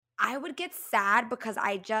I would get sad because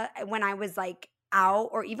I just when I was like out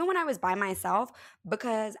or even when I was by myself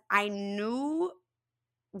because I knew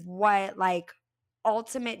what like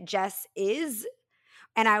ultimate Jess is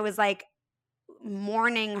and I was like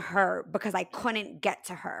mourning her because I couldn't get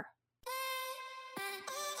to her.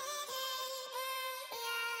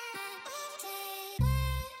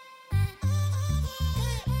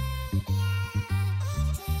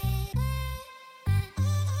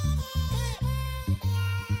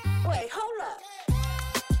 Wait, hold up.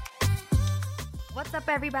 What's up,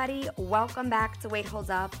 everybody? Welcome back to Wait Hold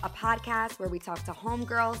Up, a podcast where we talk to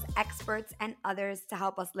homegirls, experts, and others to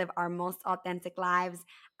help us live our most authentic lives.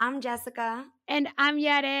 I'm Jessica. And I'm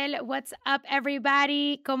Yarel. What's up,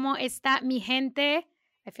 everybody? ¿Cómo está mi gente?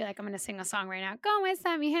 I feel like I'm going to sing a song right now. ¿Cómo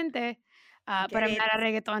está mi gente? But I'm not a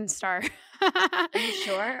reggaeton star. Are you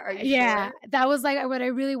sure? Are you Yeah, sure? that was like what I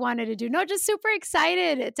really wanted to do. No, just super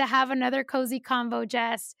excited to have another cozy convo,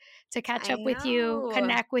 Jess, to catch up with you,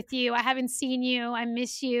 connect with you. I haven't seen you. I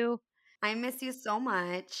miss you. I miss you so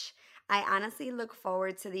much. I honestly look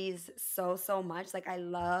forward to these so much. Like I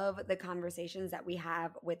love the conversations that we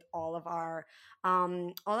have with all of our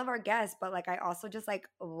guests, but like I also just like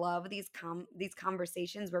love these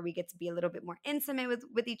conversations where we get to be a little bit more intimate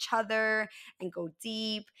with each other and go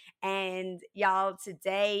deep. And y'all,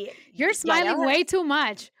 today You're smiling way too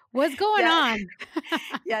much. What's going on?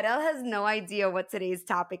 Yarel has no idea what today's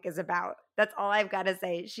topic is about. That's all I've got to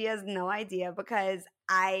say. She has no idea because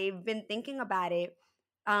I've been thinking about it,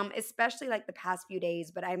 especially like the past few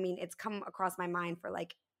days. But I mean, it's come across my mind for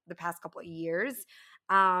like the past couple of years.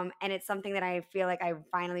 And it's something that I feel like I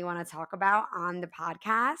finally want to talk about on the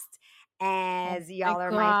podcast as y'all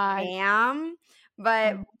are my fam.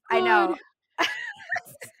 But I know.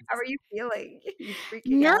 How are you feeling? You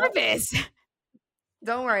freaking nervous. Out?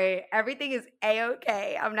 Don't worry. Everything is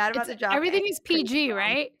A-okay. I'm not about to drop everything is PG,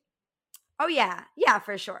 right? Oh, yeah. Yeah,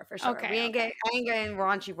 for sure. For sure. Okay, I ain't getting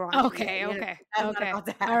raunchy. Okay.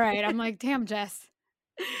 All right. I'm like, damn, Jess.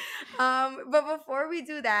 But before we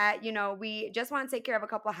do that, we just want to take care of a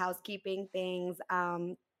couple of housekeeping things.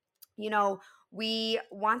 We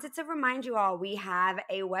wanted to remind you all we have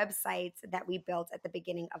a website that we built at the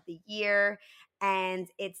beginning of the year, and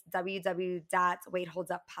it's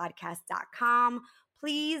www.waitholdsuppodcast.com.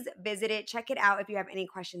 Please visit it. Check it out if you have any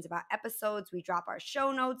questions about episodes. We drop our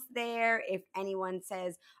show notes there. If anyone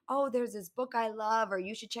says, oh, there's this book I love, or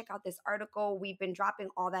you should check out this article, we've been dropping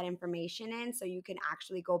all that information in so you can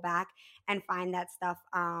actually go back and find that stuff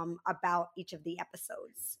about each of the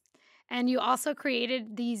episodes. And you also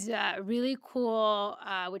created these really cool,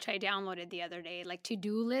 which I downloaded the other day, like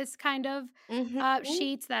to-do list kind of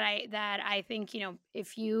sheets that I think,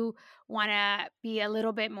 if you want to be a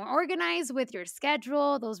little bit more organized with your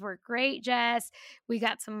schedule, those were great, Jess. We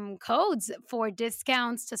got some codes for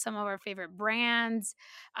discounts to some of our favorite brands.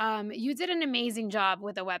 You did an amazing job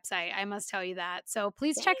with the website, I must tell you that. So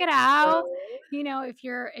please check it out. If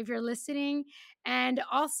you're listening. And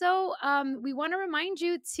also, we want to remind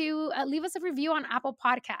you to leave us a review on Apple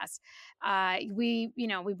Podcasts. We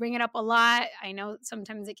bring it up a lot. I know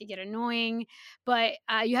sometimes it can get annoying, but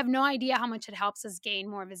you have no idea how much it helps us gain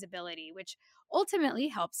more visibility, which ultimately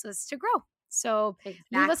helps us to grow. So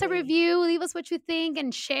Leave us a review, leave us what you think,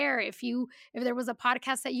 and share. If there was a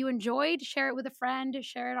podcast that you enjoyed, share it with a friend,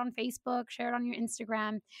 share it on Facebook, share it on your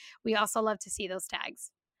Instagram. We also love to see those tags.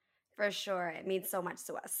 For sure. It means so much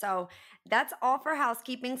to us. So that's all for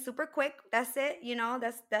housekeeping. Super quick. That's it.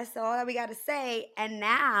 That's all that we got to say. And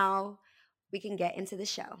now we can get into the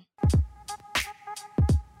show.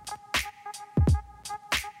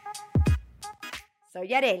 So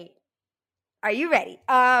Yarel, are you ready?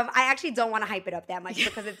 I actually don't want to hype it up that much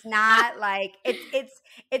because it's not like it's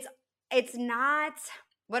not,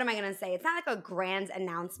 what am I going to say? It's not like a grand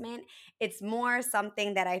announcement. It's more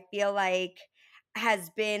something that I feel like has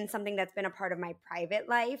been something that's been a part of my private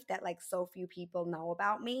life that like so few people know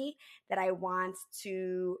about me that I want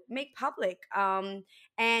to make public. And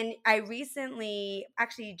I recently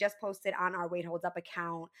actually just posted on our Wait Hold Up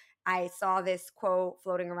account. I saw this quote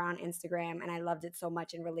floating around Instagram and I loved it so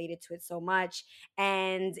much and related to it so much.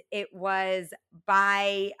 And it was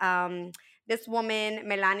by this woman,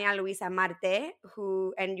 Melania Luisa Marte,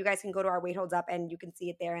 and you guys can go to our Wait Holds Up and you can see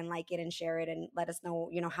it there and like it and share it and let us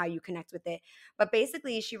know, how you connect with it. But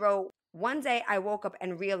basically she wrote, one day I woke up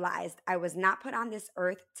and realized I was not put on this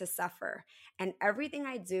earth to suffer. And everything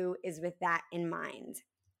I do is with that in mind.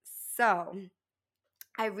 So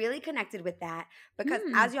I really connected with that because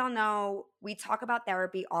as y'all know, we talk about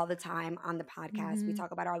therapy all the time on the podcast. We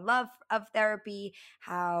talk about our love of therapy,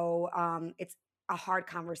 how it's a hard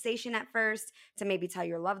conversation at first to maybe tell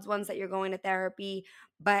your loved ones that you're going to therapy.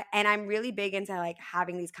 But, and I'm really big into like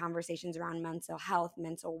having these conversations around mental health,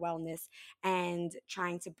 mental wellness, and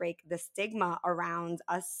trying to break the stigma around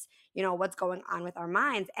us, what's going on with our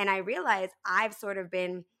minds. And I realize I've sort of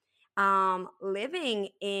been living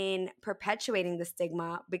in perpetuating the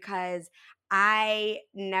stigma because I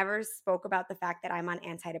never spoke about the fact that I'm on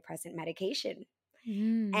antidepressant medication.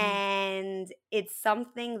 Mm. And it's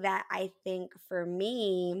something that I think for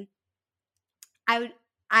me, I would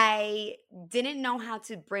I didn't know how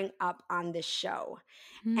to bring up on the show.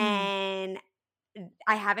 Mm. And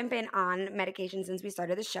I haven't been on medication since we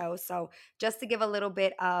started the show. So, just to give a little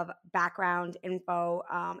bit of background info,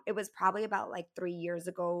 it was probably about like 3 years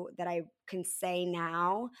ago that I can say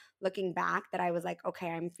now, looking back, that I was like, okay,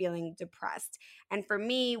 I'm feeling depressed. And for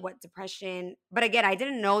me, what depression, but again, I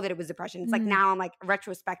didn't know that it was depression. It's like Mm. now I'm like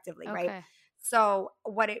retrospectively, right? Okay. So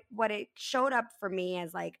what it showed up for me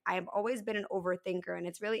as like I've always been an overthinker, and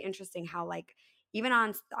it's really interesting how like even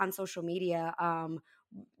on social media,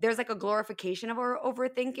 there's like a glorification of our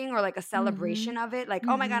overthinking or like a celebration Mhm. of it. Like,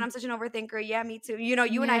 oh my God, Mhm. I'm such an overthinker. Yeah, me too.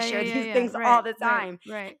 You and I Yeah, yeah, share yeah, these yeah. things all Right, the right, time.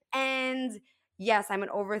 right. And yes, I'm an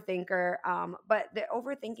overthinker. But the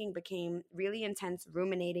overthinking became really intense,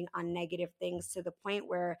 ruminating on negative things to the point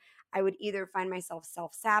where I would either find myself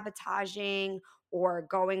self sabotaging or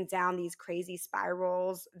going down these crazy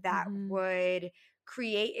spirals that Mhm. would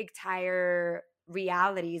create entire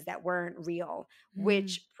realities that weren't real,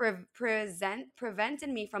 Mm. which prevented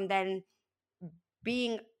me from then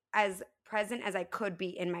being as present as I could be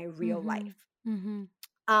in my real Mhm. life. Mhm.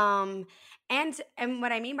 Um and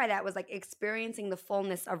what I mean by that was like experiencing the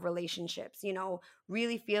fullness of relationships,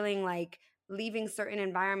 really feeling like leaving certain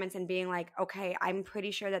environments and being like, okay, I'm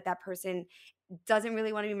pretty sure that that person doesn't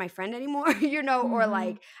really want to be my friend anymore, or Mhm.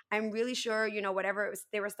 like I'm really sure, whatever it was,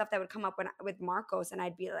 there was stuff that would come up with Marcos, and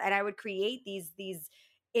I would create these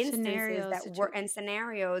instances Scenarios, that were and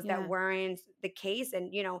scenarios that yeah. weren't the case,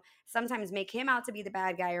 and sometimes make him out to be the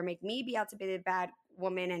bad guy or make me be out to be the bad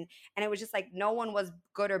woman, and it was just like no one was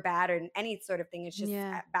good or bad or any sort of thing. It's just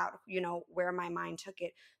Yeah. about where my mind took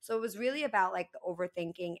it. So it was really about like the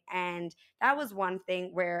overthinking, and that was one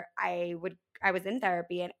thing where I was in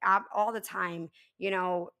therapy, and all the time, you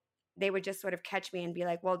know, they would just sort of catch me and be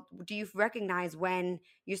like, well, do you recognize when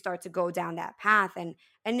you start to go down that path? And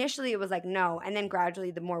initially it was like, no. And then gradually,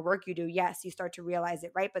 the more work you do, yes, you start to realize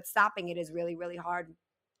it, right? But stopping it is really, really hard.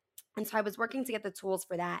 And so I was working to get the tools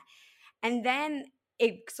for that. And then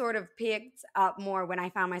it sort of picked up more when I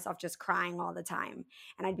found myself just crying all the time.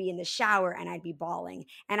 And I'd be in the shower and I'd be bawling.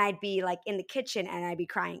 And I'd be like in the kitchen and I'd be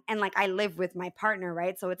crying. And like I live with my partner,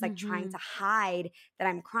 right? So it's like trying to Mhm. hide that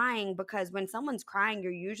I'm crying, because when someone's crying,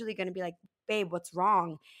 you're usually going to be like, babe, what's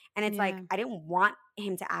wrong? And it's like, Yeah. I didn't want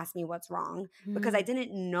him to ask me what's wrong because I Mm.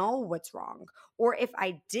 didn't know what's wrong. Or if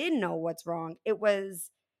I did know what's wrong, it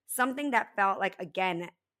was something that felt like, again,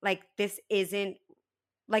 like this isn't,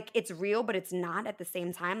 like it's real, but it's not at the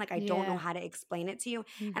same time. Like I don't know Yeah. how to explain it to you.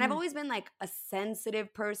 And I've Mhm. always been like a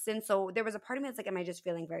sensitive person. So there was a part of me that's like, am I just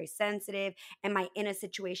feeling very sensitive? Am I in a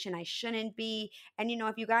situation I shouldn't be? And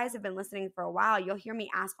if you guys have been listening for a while, you'll hear me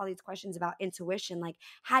ask all these questions about intuition. Like,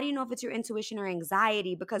 how do you know if it's your intuition or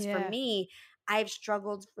anxiety? Because for Yeah. me, I've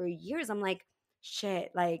struggled for years. I'm like,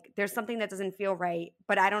 shit, like there's something that doesn't feel right,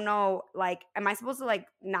 but I don't know. Like, am I supposed to like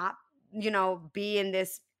not, be in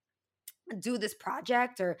this, do this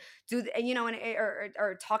project, or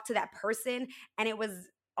or talk to that person? And it was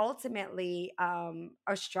ultimately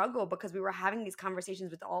a struggle because we were having these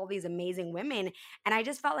conversations with all these amazing women, and I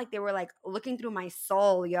just felt like they were like looking through my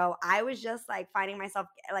soul. I was just like finding myself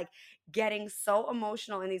like getting so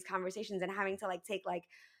emotional in these conversations and having to like take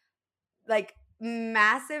like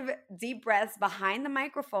massive deep breaths behind the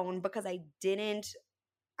microphone because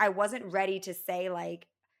I wasn't ready to say like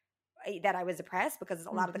that I was depressed, because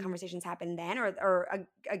a lot of the Mhm. conversations happened then, or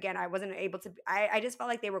again, I wasn't able to. I just felt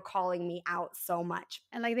like they were calling me out so much.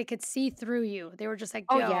 And, like, they could see through you. They were just like,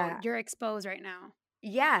 Oh "Yo, yeah, you're exposed right now.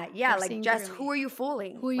 yeah. They're Like, seeing just through who me. are you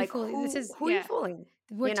fooling? Who are you Like, fooling?" This is who are you yeah. fooling?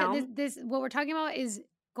 We're You t know? this what we're talking about is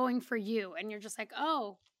going for you, and you're just like,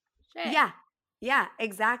 "Oh, shit." Yeah. Yeah,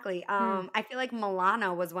 exactly. Hmm. I feel like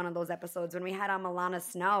Milana was one of those episodes when we had on Milana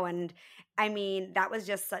Snow. And I mean, that was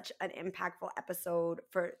just such an impactful episode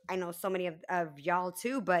for, I know, so many of y'all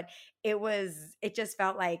too, but it just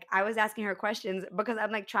felt like I was asking her questions because I'm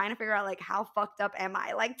like trying to figure out like how fucked up am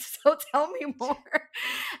I? Like, so tell me more.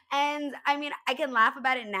 And I mean, I can laugh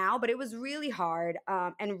about it now, but it was really hard,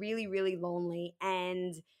 and really, really lonely.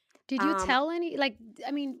 And Did you um tell any like,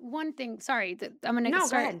 I mean, one thing sorry, I'm gonna no,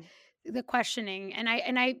 go start ahead. the questioning, and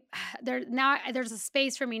I there now there's a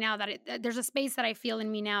space for me now that there's a space that I feel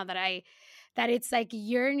in me now that it's like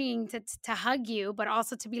yearning to hug you, but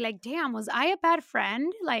also to be like, damn, was I a bad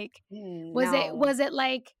friend? Like, No. was it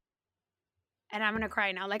like, and I'm gonna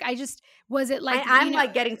cry now. Like, I just was it like, I'm,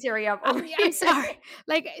 like, getting teary up over I'm here. sorry.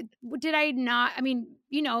 Like, did I not? I mean,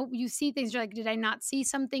 you see things. You're like, did I not see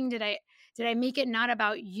something? Did I make it not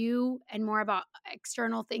about you and more about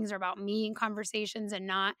external things or about me in conversations and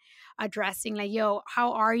not addressing like, yo,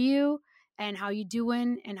 how are you and how you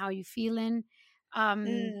doing and how you feeling? I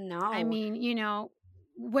No, mean,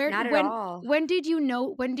 where not at all. when did you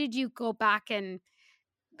know? When did you go back and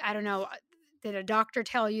I don't know? Did a doctor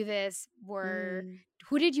tell you this? Mm.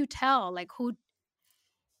 Who did you tell? Like who?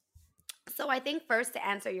 So I think first to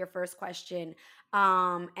answer your first question,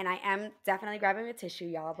 and I am definitely grabbing a tissue,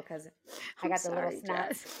 y'all, because I I'm got the little sorry,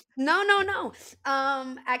 snaps. Jess. No, no, no.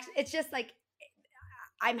 Actually, it's just like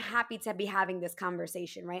I'm happy to be having this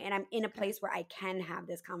conversation, right? And I'm in a Okay. place where I can have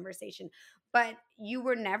this conversation. But you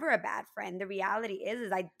were never a bad friend. The reality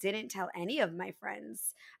is I didn't tell any of my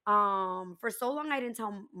friends. For so long I didn't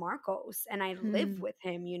tell Marcos, and I live Hmm. with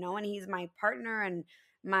him, and he's my partner and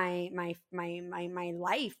my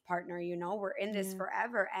life partner, We're in this Yeah.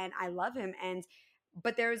 forever and I love him, and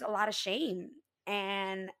but there's a lot of shame.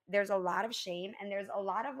 And there's a lot of shame, and there's a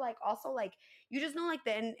lot of like also like you just know like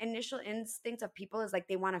the initial instinct of people is like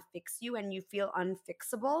they want to fix you and you feel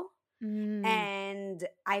unfixable. Mm, And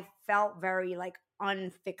I felt very like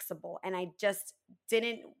unfixable, and I just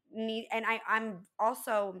didn't need, and I'm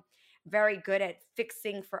also very good at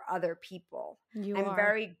fixing for other people. you I'm are.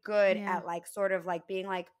 very good Yeah. at like sort of like being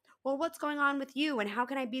like, well, what's going on with you and how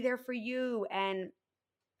can I be there for you? And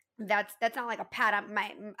that's not like a pat on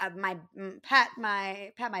pat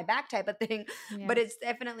my back type of thing, Yeah. but it's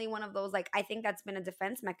definitely one of those like I think that's been a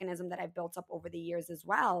defense mechanism that I've built up over the years as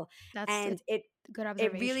well. That's a And good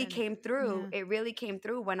it really observation. came through. Yeah. It really came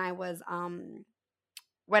through when I was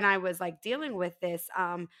like dealing with this.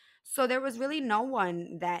 So there was really no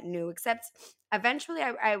one that knew except eventually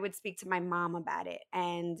I would speak to my mom about it.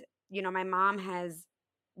 And my mom has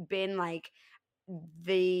been like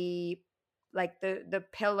the the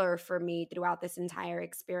pillar for me throughout this entire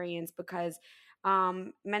experience because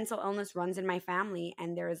mental illness runs in my family,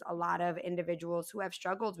 and there's a lot of individuals who have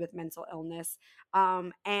struggled with mental illness.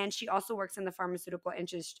 And she also works in the pharmaceutical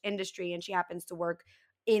industry, and she happens to work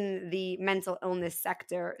in the mental illness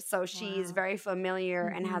sector, so she's Wow. very familiar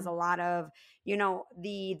and has a Mhm. lot of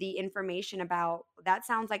the information about that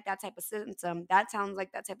sounds like that type of symptom, that sounds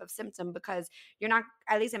like that type of symptom, because you're not,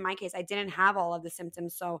 at least in my case, I didn't have all of the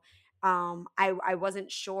symptoms. So I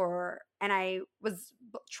wasn't sure, and I was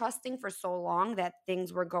trusting for so long that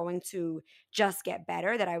things were going to just get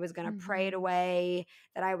better, that I was going to pray it Mhm. away,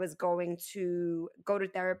 that I was going to go to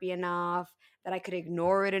therapy enough, that I could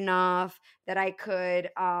ignore it enough, that I could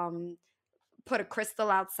put a crystal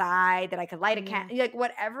outside, that I could light a cat, Yeah. like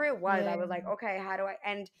whatever it was. I Yeah. was like, okay, how do I?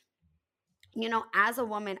 And as a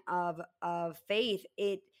woman of faith,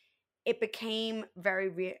 it became very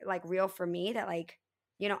real for me that like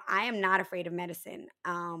I am not afraid of medicine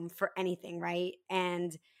for anything, right?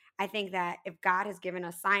 And I think that if God has given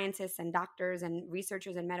us scientists and doctors and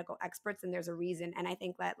researchers and medical experts, then there's a reason. And I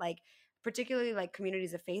think that like particularly like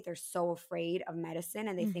communities of faith are so afraid of medicine,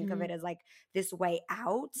 and they think of it Mhm. as like this way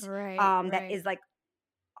out Right, that right. is like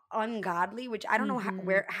ungodly, which I don't know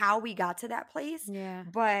Mhm. how we got to that place, Yeah.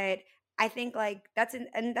 but I think like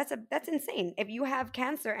and that's insane. If you have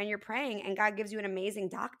cancer and you're praying and God gives you an amazing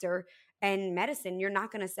doctor and medicine, you're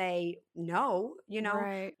not going to say no,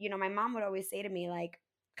 Right. my mom would always say to me like,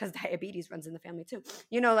 cuz diabetes runs in the family too.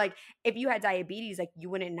 Like if you had diabetes, like you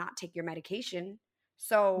wouldn't not take your medication.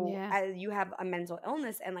 So Yeah. as you have a mental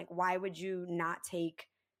illness, and like why would you not take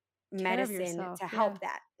Care of medicine yourself. to Yeah. help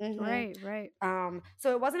that? Mhm. Right, right.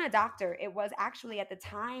 So it wasn't a doctor. It was actually at the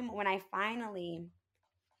time when I finally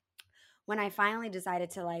decided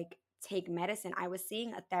to like take medicine, I was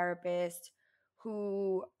seeing a therapist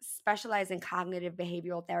who specialized in cognitive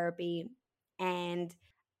behavioral therapy. And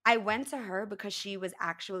I went to her because she was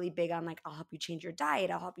actually big on like, I'll help you change your diet,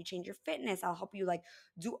 I'll help you change your fitness, I'll help you like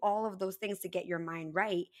do all of those things to get your mind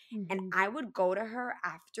right. And Mhm. I would go to her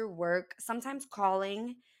after work, sometimes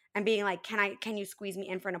calling and being like, can you squeeze me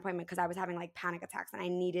in for an appointment? Because I was having like panic attacks and I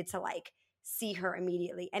needed to like see her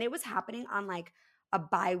immediately. And it was happening on like a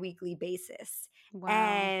bi-weekly basis. Wow.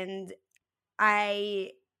 And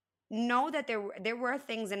I know that there were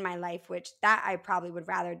things in my life which that I probably would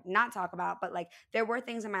rather not talk about, but like there were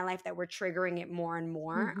things in my life that were triggering it more and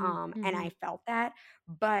more. Mhm. And I Mhm. felt that.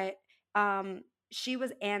 But she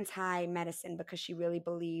was anti-medicine because she really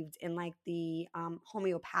believed in like the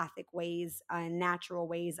homeopathic ways and natural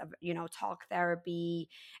ways of, talk therapy.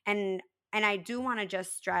 And I do want to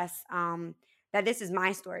just stress that this is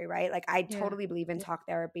my story, right? Like I Yeah. totally believe in talk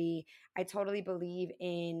therapy. I totally believe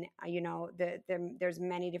in there's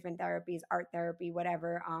many different therapies, art therapy,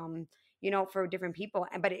 whatever, for different people.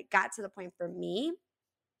 But it got to the point for me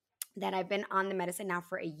that I've been on the medicine now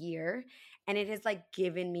for a year, and it has like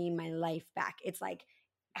given me my life back. It's like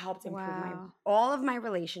helped improve my Wow. all of my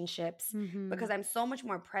relationships Mm-hmm. because I'm so much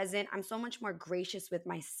more present. I'm so much more gracious with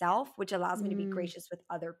myself, which allows me to be Mm, gracious with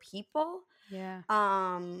other people. yeah.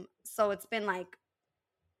 So it's been like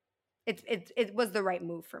it was the right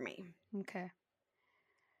move for me. Okay.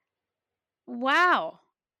 Wow.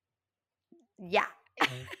 Yeah.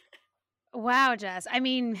 Wow, Jess. I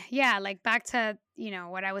mean, yeah, like back to,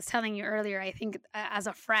 what I was telling you earlier, I think as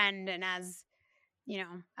a friend and as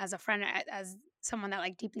a friend, as someone that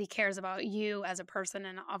like deeply cares about you as a person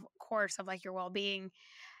and of course of like your well-being,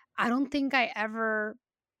 I don't think I ever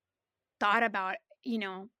thought about,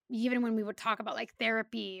 even when we would talk about like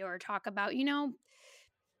therapy or talk about,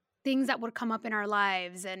 things that would come up in our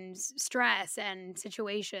lives and stress and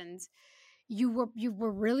situations, you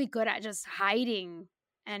were really good at just hiding,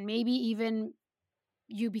 and maybe even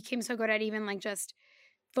you became so good at even like just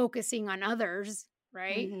focusing on others,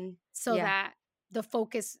 right? Mhm. So Yeah. that the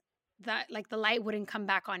focus, that like the light wouldn't come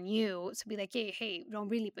back on you. So be like, hey, don't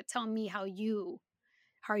really, but tell me how you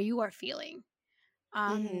are feeling.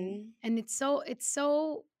 Mhm. And it's so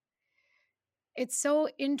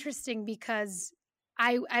interesting because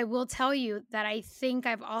I will tell you that I think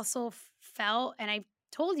I've also felt, and I've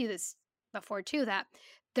told you this before too, that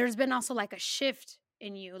there's been also like a shift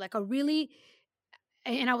in you, like a really,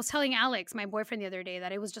 and I was telling Alex, my boyfriend, the other day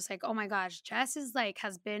that it was just like, oh my gosh, Jess is like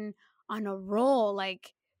has been on a roll,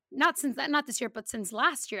 like not this year, but since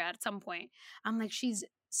last year at some point. I'm like, she's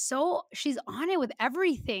on it with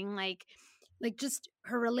everything, like just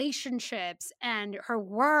her relationships and her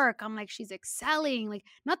work. I'm like, she's excelling. Like,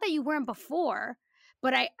 not that you weren't before,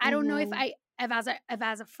 but I don't know Mhm. if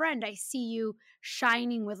as a friend I see you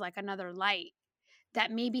shining with like another light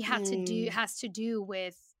that maybe Mm. has to do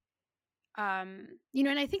with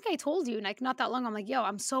and I think I told you like not that long, I'm like, yo,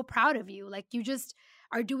 I'm so proud of you, like you just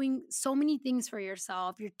are doing so many things for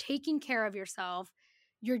yourself, you're taking care of yourself,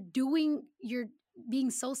 you're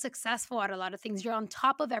being so successful at a lot of things, you're on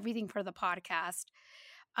top of everything for the podcast.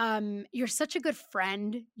 You're such a good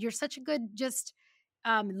friend, you're such a good just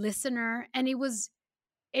listener,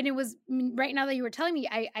 right now that you were telling me,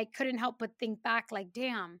 I couldn't help but think back like,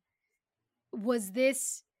 damn, was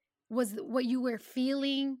this was what you were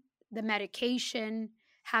feeling, the medication?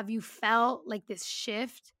 Have you felt like this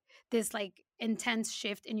shift, this like intense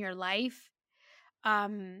shift in your life?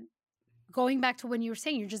 Um, Going back to when you were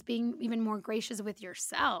saying you're just being even more gracious with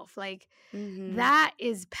yourself, like Mhm. that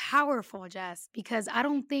is powerful, Jess, because I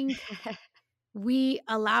don't think we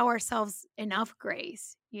allow ourselves enough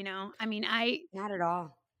grace. I mean, Not at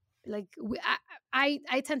all. like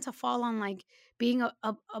I tend to fall on like being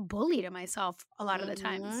a bully to myself a lot of the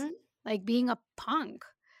times, Mhm. like being a punk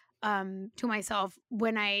to myself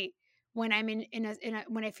when I'm in a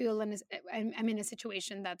when I feel I'm in a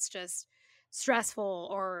situation that's just stressful,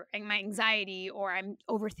 or my anxiety, or I'm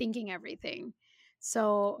overthinking everything.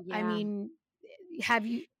 So I Yeah. mean, have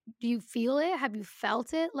you do you feel it, have you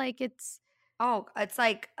felt it, like it's Oh, it's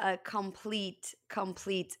like a complete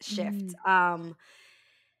shift. mm,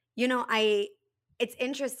 I it's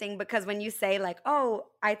interesting because when you say like, "Oh,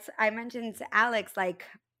 I mentioned to Alex like,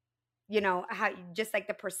 how just like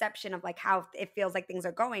the perception of like how it feels like things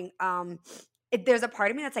are going." There's a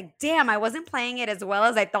part of me that's like, "Damn, I wasn't playing it as well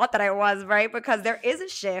as I thought that I was," right? Because there is a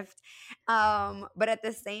shift. But at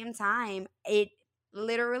the same time, it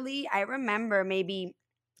literally I remember maybe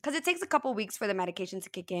because it takes a couple weeks for the medication to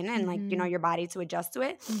kick in and like, mhm, your body to adjust to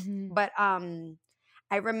it. mhm. But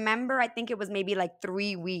I remember I think it was maybe like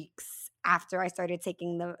 3 weeks after I started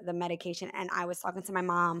taking the medication, and I was talking to my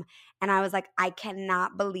mom, and I was like, "I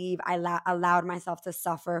cannot believe I allowed myself to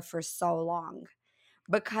suffer for so long,"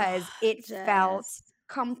 because Oh, it felt Jess.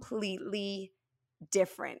 completely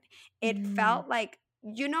different. It Mm, felt like,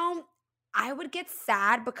 I would get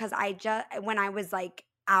sad because I just when I was like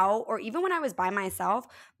out or even when I was by myself,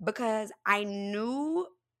 because I knew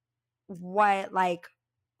what like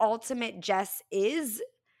ultimate Jess is,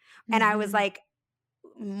 and I was mhm. like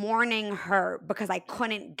mourning her because I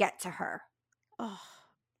couldn't get to her. Oh,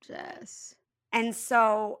 Jess. And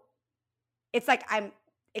so it's like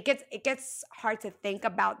it gets hard to think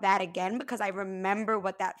about that again because I remember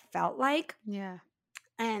what that felt like. Yeah.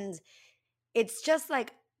 And it's just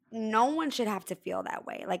like no one should have to feel that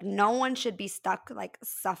way. Like no one should be stuck like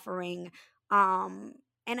suffering. Um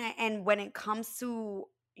and when it comes to,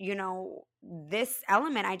 this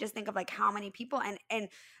element, I just think of like how many people, and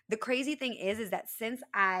the crazy thing is that since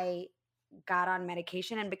I got on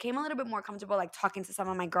medication and became a little bit more comfortable like talking to some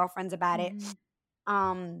of my girlfriends about it, Mhm.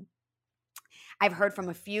 um I've heard from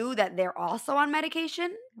a few that they're also on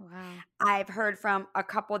medication. Wow. I've heard from a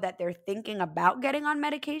couple that they're thinking about getting on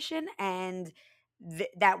medication, and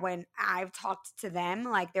that when I've talked to them,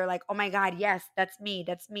 like they're like, "Oh my god, yes, that's me,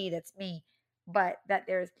 that's me, that's me." But that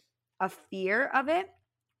there's a fear of it.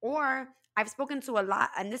 Or I've spoken to a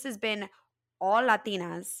lot, and this has been all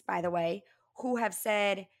Latinas, by the way, who have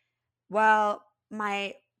said, "Well,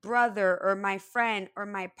 my brother or my friend or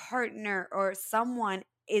my partner or someone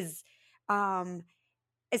um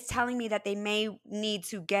is telling me that they may need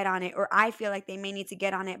to get on it, or I feel like they may need to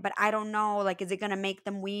get on it, but I don't know, like, is it gonna make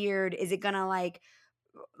them weird? Is it gonna like,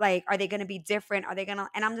 are they gonna be different? Are they gonna,"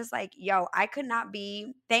 and I'm just like, yo, I could not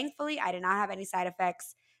be, thankfully, I did not have any side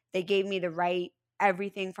effects. They gave me the right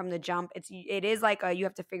everything from the jump. It is like you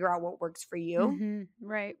have to figure out what works for you. Mhm.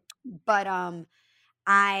 Right. But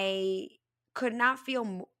I could not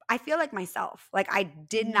feel I feel like myself. Like I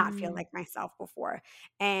did not feel Mm. like myself before.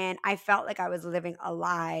 And I felt like I was living a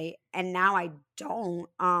lie, and now I don't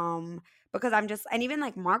because I'm just, and even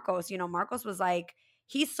like Marcos, Marcos was like,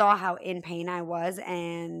 he saw how in pain I was,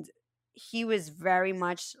 and he was very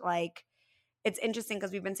much like, it's interesting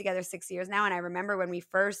because we've been together 6 years now, and I remember when we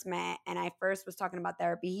first met and I first was talking about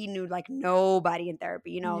therapy, he knew like nobody in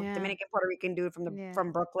therapy, Yeah. Dominican Puerto Rican dude Yeah.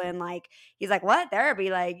 from Brooklyn, like he's like, "What?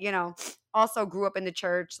 Therapy?" Like, also grew up in the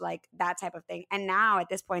church, like that type of thing. And now at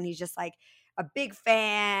this point he's just like a big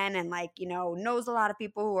fan, and like, knows a lot of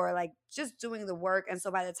people who are like just doing the work. And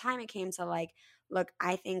so by the time it came to like, look,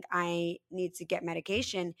 I think I need to get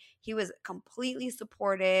medication, he was completely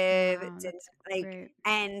supportive, Wow, didn't that's like, great.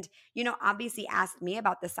 and obviously asked me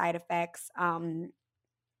about the side effects,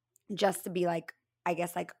 just to be like, I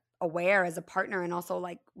guess, like aware as a partner, and also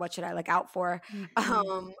like, what should I look out for?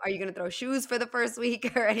 Mhm. Are you gonna throw shoes for the first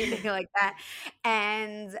week or anything like that?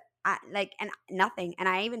 And and nothing. And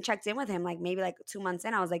I even checked in with him like maybe like 2 months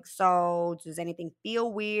in. I was like, so does anything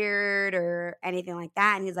feel weird or anything like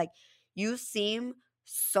that? And he's like, you seem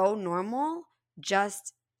so normal,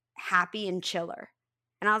 just happy and chiller.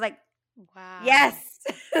 And I was like, yes, Wow.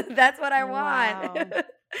 that's what I Wow. want.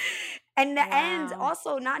 And Wow.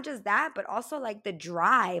 also not just that, but also like the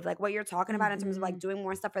drive, like what you're talking about in terms of like Mhm. doing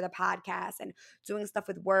more stuff for the podcast and doing stuff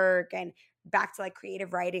with work and back to like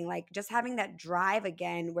creative writing, like just having that drive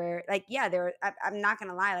again where like, yeah, I'm not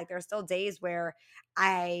gonna lie, like there are still days where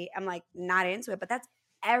I am like not into it, but that's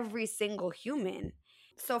every single human.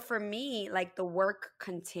 So for me, like the work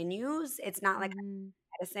continues. It's not like Mhm.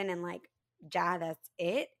 medicine and like, yeah, that's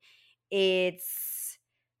it. It's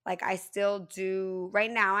like I still do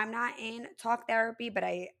right now. I'm not in talk therapy, but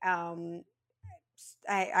I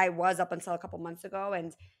was up until a couple months ago,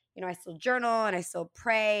 and I still journal and I still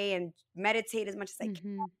pray and meditate as much as I can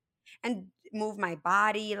Mhm. and move my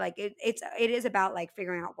body. Like it is about like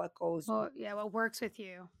figuring out what goes. Well, yeah, what works with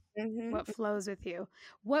you, Mhm. what flows with you.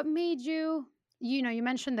 What made you, you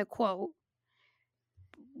mentioned the quote.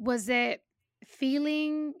 Was it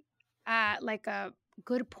feeling at like a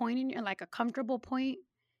good point in your, like a comfortable point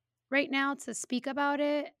right now to speak about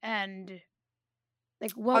it? And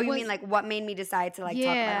like Oh, what you mean was, like what made me decide to like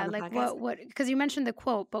talk about it yeah, on the like podcast? what, because you mentioned the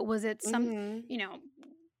quote, but was it some, Mhm. you know,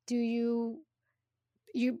 do you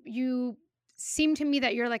seem to me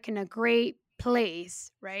that you're like in a great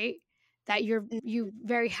place, right? That you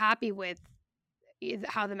very happy with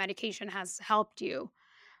how the medication has helped you.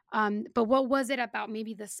 But what was it about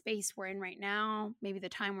maybe the space we're in right now, maybe the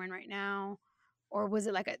time we're in right now? Or was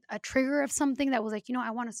it like a trigger of something that was like,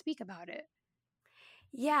 I want to speak about it?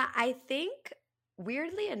 Yeah, I think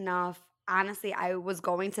weirdly enough, honestly, I was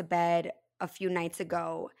going to bed a few nights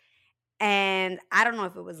ago, and I don't know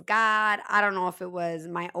if it was God, I don't know if it was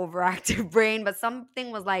my overactive brain, but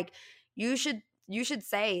something was like, you should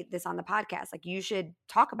say this on the podcast. Like you should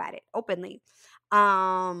talk about it openly.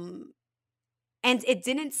 Um and it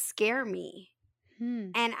didn't scare me.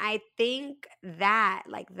 Hmm. And I think that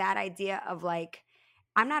like that idea of like,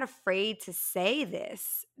 I'm not afraid to say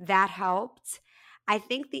this, that helped. I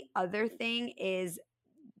think the other thing is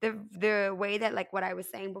the way that like what I was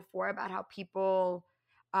saying before about how people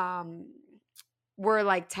um were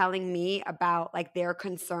like telling me about like their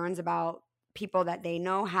concerns about people that they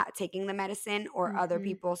know taking the medicine, or other Hmm.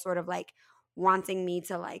 people sort of like wanting me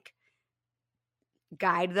to like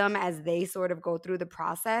guide them as they sort of go through the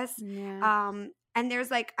process. Yeah. And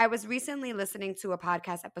there's like, I was recently listening to a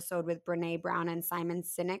podcast episode with Brene Brown and Simon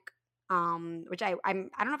Sinek, which I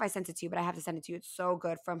don't know if I sent it to you, but I have to send it to you. It's so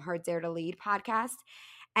good, from her Dare to Lead podcast.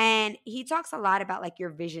 And he talks a lot about like your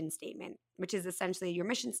vision statement, which is essentially your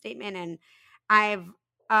mission statement. And I've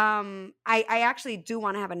I actually do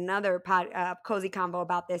want to have another cozy convo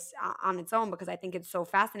about this on its own, because I think it's so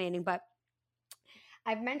fascinating. But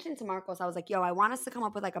I've mentioned to Marcos, I was like, yo, I want us to come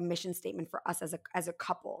up with like a mission statement for us as a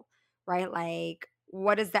couple, right? Like,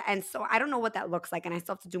 what is that? And so I don't know what that looks like, and I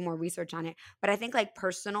still have to do more research on it. But I think like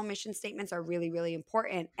personal mission statements are really, really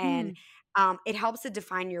important, and Hmm. it helps to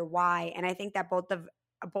define your why. And I think that both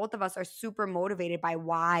of us are super motivated by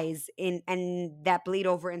whys in and that bleed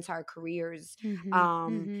over into our careers. Hmm.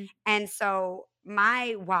 Um, Hmm. and so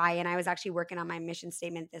my why, and I was actually working on my mission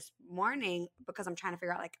statement this morning because I'm trying to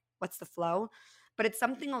figure out like what's the flow, but it's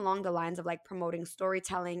something along the lines of like promoting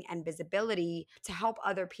storytelling and visibility to help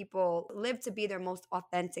other people live to be their most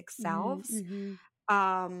authentic Hmm. selves, Hmm.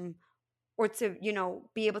 um or to,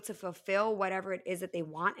 be able to fulfill whatever it is that they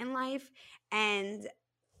want in life. And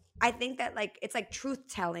I think that like it's like truth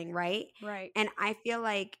telling, right? Right. And I feel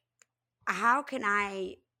like, how can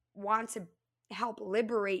I want to help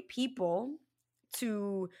liberate people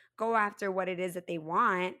to go after what it is that they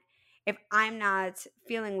want if I'm not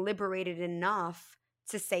feeling liberated enough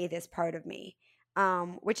to say this part of me?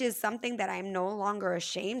 Which is something that I'm no longer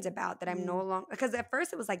ashamed about, that I'm no Mm. longer, because at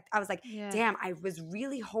first it was like, I was like, Yeah. damn, I was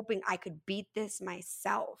really hoping I could beat this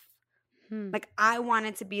myself. Hmm. Like I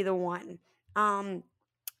wanted to be the one. Um,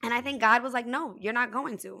 and I think God was like, no, you're not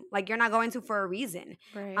going to. Like, you're not going to for a reason.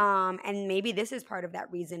 Right. And maybe this is part of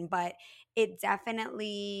that reason, but it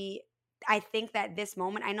definitely, I think that this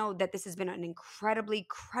moment, I know that this has been an incredibly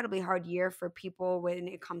hard year for people when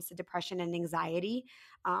it comes to depression and anxiety.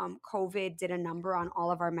 COVID did a number on all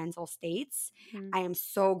of our mental states. Hmm. I am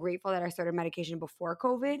so grateful that I started medication before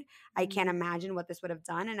COVID. I can't Hmm. imagine what this would have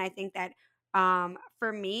done. And I think that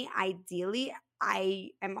for me, ideally, I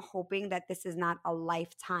am hoping that this is not a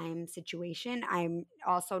lifetime situation. I'm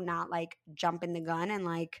also not like jumping the gun and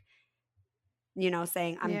like,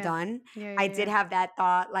 saying I'm Yeah. done. Yeah. I Yeah. did Yeah. have that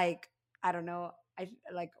thought, like, I don't know, I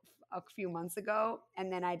like a few months ago,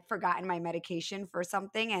 and then I'd forgotten my medication for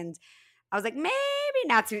something, and I was like, maybe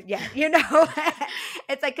not too yet,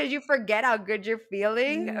 It's like, because you forget how good you're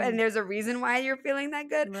feeling, and Mm. there's a reason why you're feeling that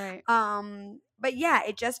good. Right. But yeah,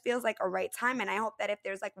 it just feels like a right time. And I hope that if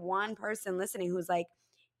there's like one person listening who's like,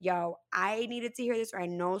 yo, I needed to hear this, or I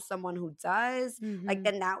know someone who does, like, Hmm.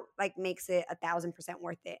 then that like makes it 1,000%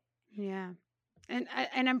 worth it. Yeah. And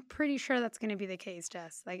I'm pretty sure that's going to be the case,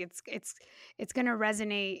 Jess. Like it's going to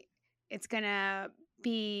resonate. It's going to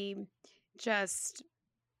be just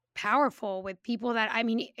powerful with people that, I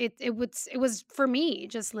mean, it was for me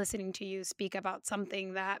just listening to you speak about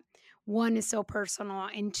something that, one, is so personal,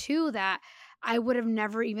 and two, that I would have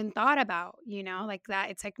never even thought about, like that.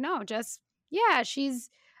 It's like, no, just, yeah, she's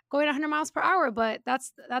going 100 miles per hour, but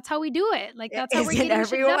that's how we do it. Like, that's how we're Isn't getting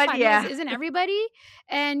shit done. everyone? Yes, Yeah. isn't everybody?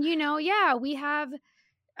 And yeah, we have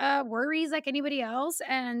worries like anybody else,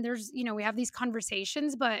 and there's, we have these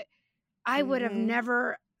conversations, but I would have Hmm.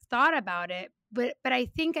 never thought about it. But I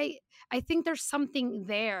think there's something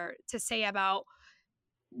there to say about,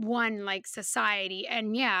 one, like society.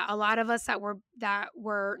 And yeah, a lot of us that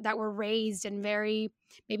were raised in very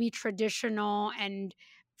maybe traditional and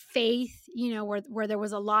faith, where there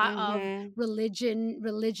was a lot of Hmm.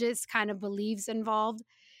 religious kind of beliefs involved,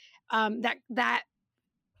 that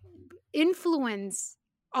influence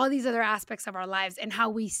all these other aspects of our lives and how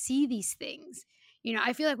we see these things.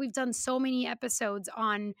 I feel like we've done so many episodes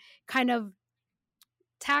on kind of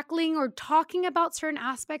tackling or talking about certain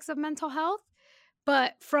aspects of mental health,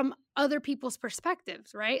 but from other people's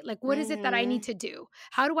perspectives, right? Like, what is it that I need Hmm. to do?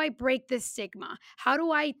 How do I break this stigma? How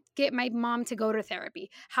do I get my mom to go to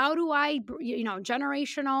therapy? How do I,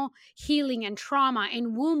 generational healing and trauma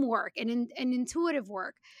and womb work and intuitive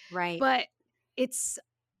work? Right. But it's,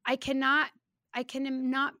 I cannot, I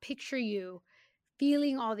cannot picture you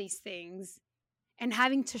feeling all these things and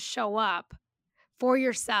having to show up for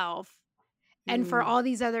yourself and for Mm. all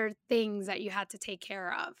these other things that you had to take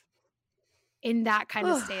care of in that kind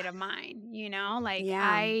of state of mind, like Yeah.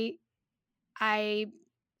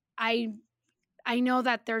 I know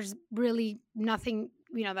that there's really nothing,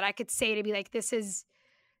 that I could say to be like, this is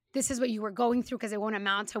what you were going through, because it won't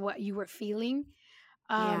amount to what you were feeling.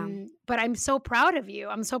 Yeah. But I'm so proud of you.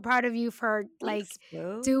 I'm so proud of you for like Thanks,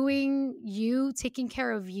 boo. doing you, taking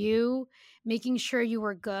care of you, making sure you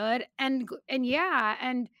were good. And yeah,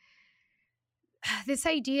 and this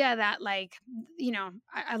idea that like,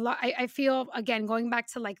 I feel, again, going back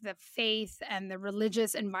to like the faith and the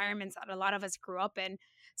religious environments that a lot of us grew up in,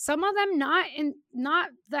 some of them not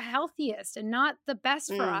the healthiest and not the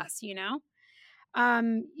best for Mm, us,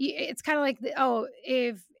 it's kind of like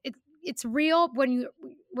if it's real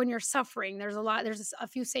when you're suffering. There's a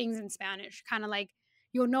few sayings in Spanish, kind of like,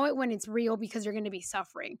 you'll know it when it's real because you're going to be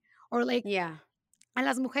suffering, or like, yeah. a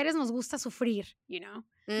las mujeres nos gusta sufrir, and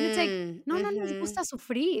it's like, Mm, no, no nos mhm. gusta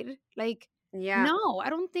sufrir, like, Yeah. no, I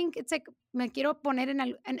don't think it's like me quiero poner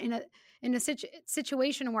in a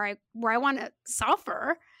situation where I want to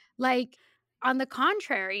suffer, like, on the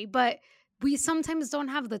contrary. But we sometimes don't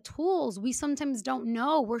have the tools. We sometimes don't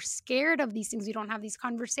know. We're scared of these things. We don't have these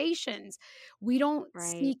conversations. We don't Right.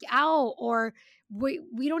 speak out, or we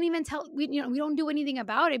don't even we don't do anything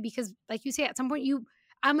about it, because like you say, at some point,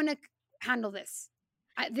 I'm going to handle this.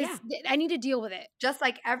 Yeah. I need to deal with it. Just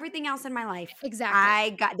like everything else in my life,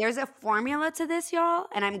 Exactly. there's a formula to this, y'all,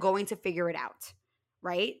 and I'm going to figure it out.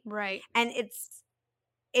 Right? Right. And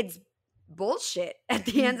it's bullshit at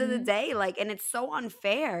the end of the Mhm. day, like, and it's so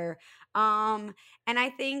unfair. And I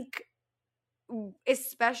think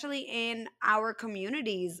especially in our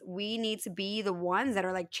communities, we need to be the ones that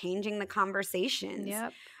are like changing the conversations,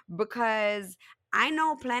 Yep. because I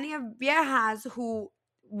know plenty of viejas who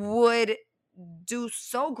would do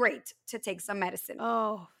so great to take some medicine,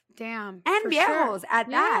 Oh, damn, and for sure. viejos at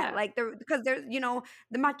that, Yeah. like, they're because there's,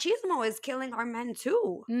 the machismo is killing our men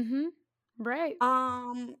too. Mhm. Right.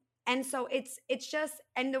 Um, and so it's just,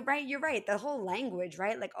 and you're right, the whole language,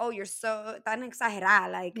 right? Like, "Oh, you're so tan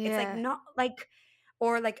exagerada," like, it's like, Yeah. no, like,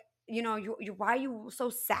 or like, you why are you so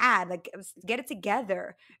sad? Like, get it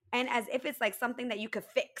together. And as if it's like something that you could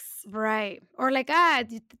fix. Right. Or like,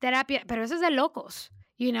 terapia, pero eso es de locos,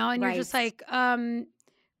 and you're Right. just like,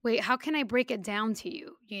 wait, how can I break it down to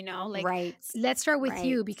you? Like, Right. let's start with Right.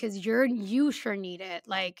 you, because you sure need it.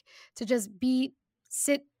 Like, to just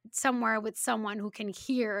sit somewhere with someone who can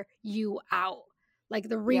hear you out, like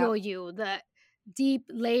the real Yep. you, the deep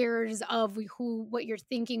layers of what you're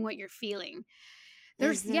thinking, what you're feeling.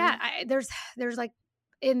 Mhm. There's like,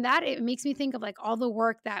 in that, it makes me think of like all the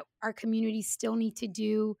work that our communities still need to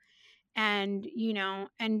do, and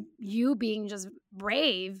and you being just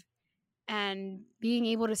brave and being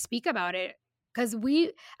able to speak about it, because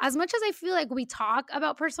we, as much as I feel like we talk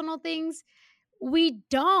about personal things, we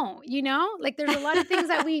don't, like, there's a lot of things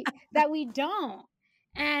that we don't,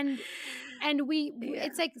 and Yeah.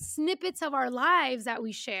 it's like snippets of our lives that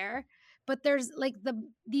we share, but there's like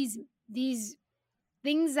these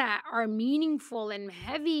things that are meaningful and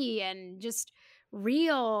heavy and just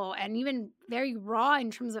real and even very raw in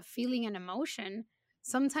terms of feeling and emotion.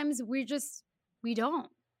 Sometimes we don't,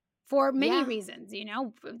 for many Yeah. reasons,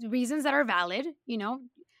 reasons that are valid.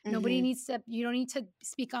 Nobody Mhm. needs to, you don't need to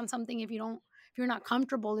speak on something if you're not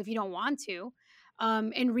comfortable, if you don't want to.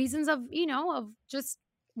 And reasons of, of just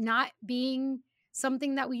not being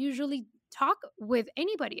something that we usually talk with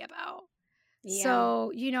anybody about. Yeah.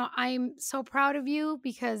 So, I'm so proud of you,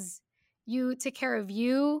 because you took care of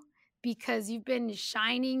you, because you've been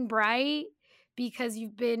shining bright, because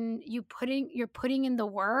you're putting in the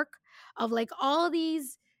work of like all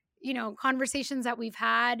these, conversations that we've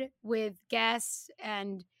had with guests,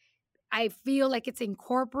 and I feel like it's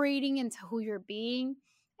incorporating into who you're being,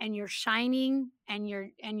 and you're shining, and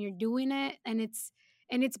you're doing it, and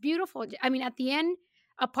it's beautiful. I mean, at the end,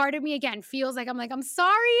 a part of me again feels like, I'm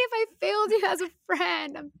sorry if I failed you as a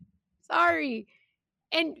friend. I'm sorry.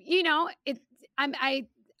 And it I'm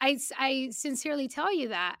I sincerely tell you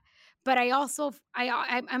that, but I also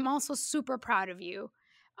I'm also super proud of you,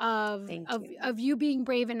 of Thank of you. of you being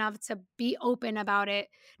brave enough to be open about it,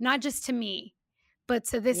 not just to me, but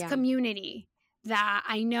to this Yeah. community that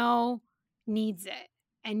I know needs it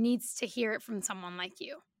and needs to hear it from someone like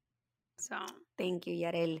you. So, Thank you,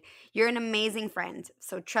 Yarel. You're an amazing friend.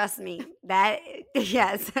 So trust me that,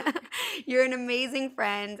 yes, you're an amazing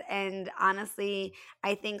friend. And honestly,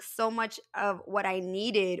 I think so much of what I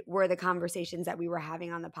needed were the conversations that we were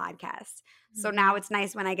having on the podcast. So now mhm. it's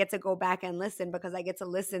nice when I get to go back and listen, because I get to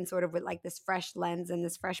listen sort of with like this fresh lens and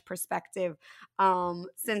this fresh perspective.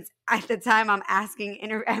 Since at the time I'm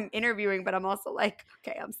interviewing, but I'm also like,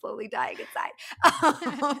 okay, I'm slowly dying inside.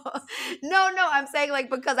 No, I'm saying, like,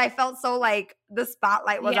 because I felt so like the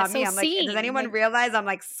spotlight was Yeah, on me. so I'm like, does seen, anyone like, realize I'm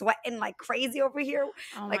like sweating like crazy over here?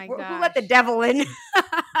 oh Like, my who let the gosh. devil in?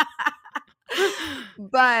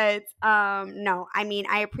 But no, I mean,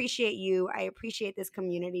 I appreciate you. I appreciate this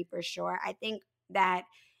community for sure. I think that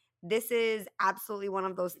this is absolutely one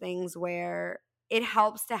of those things where it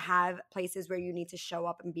helps to have places where you need to show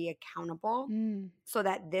up and be accountable, Mm. so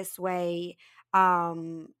that this way,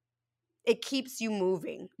 um, it keeps you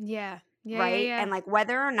moving, Yeah. Yeah, yeah, right? yeah. And like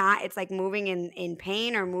whether or not it's like moving in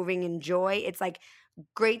pain or moving in joy, it's like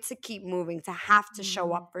great to keep moving, to have to show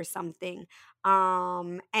Mhm. up for something.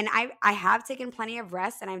 And I have taken plenty of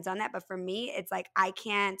rest and I've done that, but for me, it's like I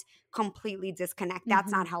can't completely disconnect.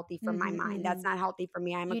 That's not Mhm. healthy for my Mhm, mind. That's mhm. not healthy for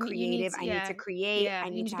me. I'm a You need creative. to, I need to yeah. create. Yeah, I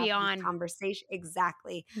you need need to to be have these on. conversation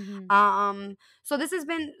exactly. Mhm. So this has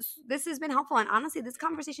been helpful, and honestly, this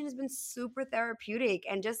conversation has been super therapeutic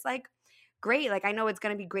and just like great. Like I know it's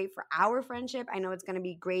going to be great for our friendship. I know it's going to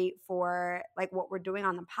be great for like what we're doing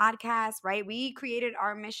on the podcast, right? We created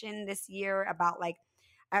our mission this year about like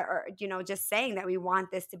or just saying that we want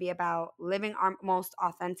this to be about living our most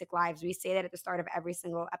authentic lives. We say that at the start of every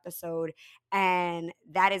single episode, and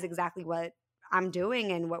that is exactly what I'm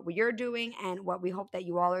doing and what you're doing and what we hope that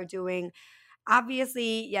you all are doing.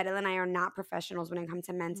 Obviously, Yarel and I are not professionals when it comes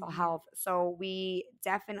to mental Mhm. health. So we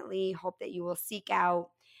definitely hope that you will seek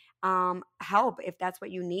out help if that's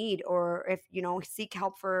what you need, or if, seek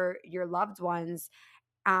help for your loved ones.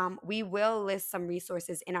 We will list some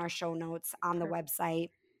resources in our show notes on the Perfect. website,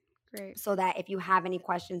 Great. so that if you have any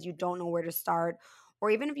questions, you don't know where to start,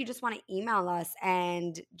 or even if you just want to email us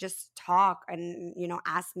and just talk and,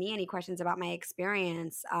 ask me any questions about my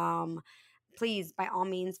experience, please, by all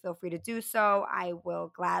means, feel free to do so. I will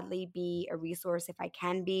gladly be a resource if I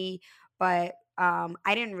can be. But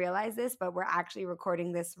I didn't realize this, but we're actually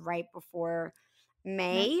recording this right before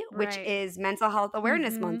May, which Right. is Mental Health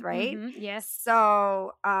Awareness Month, Mhm, right? mhm. Yes.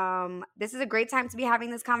 So this is a great time to be having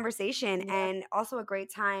this conversation, Yep. and also a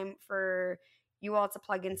great time for you all to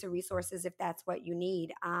plug into resources if that's what you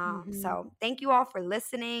need. Mhm. So thank you all for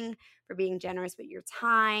listening, for being generous with your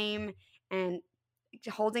time, and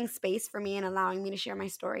holding space for me and allowing me to share my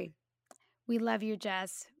story. We love you,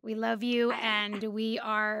 Jess. We love you, I, and we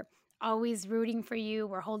are always rooting for you.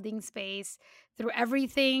 We're holding space through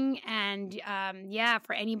everything, and yeah,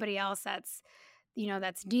 for anybody else that's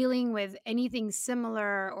that's dealing with anything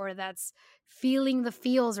similar or that's feeling the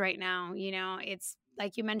feels right now. It's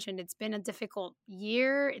like you mentioned, it's been a difficult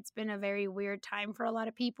year. It's been a very weird time for a lot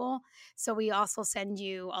of people. So we also send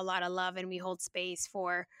you a lot of love, and we hold space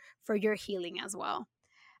for your healing as well.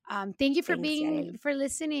 Thank you Thanks, Yarel. for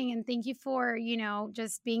listening, and thank you for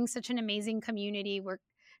just being such an amazing community. We're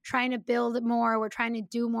trying to build more. We're trying to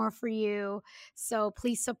do more for you. So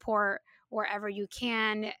please support wherever you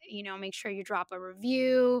can. Make sure you drop a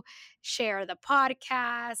review, share the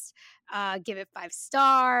podcast, give it 5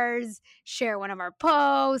 stars, share one of our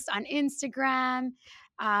posts on Instagram.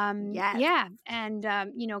 Yes, Yeah, and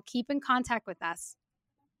keep in contact with us.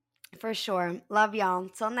 for sure. Love y'all.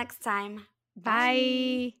 Till next time.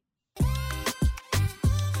 Bye. Bye.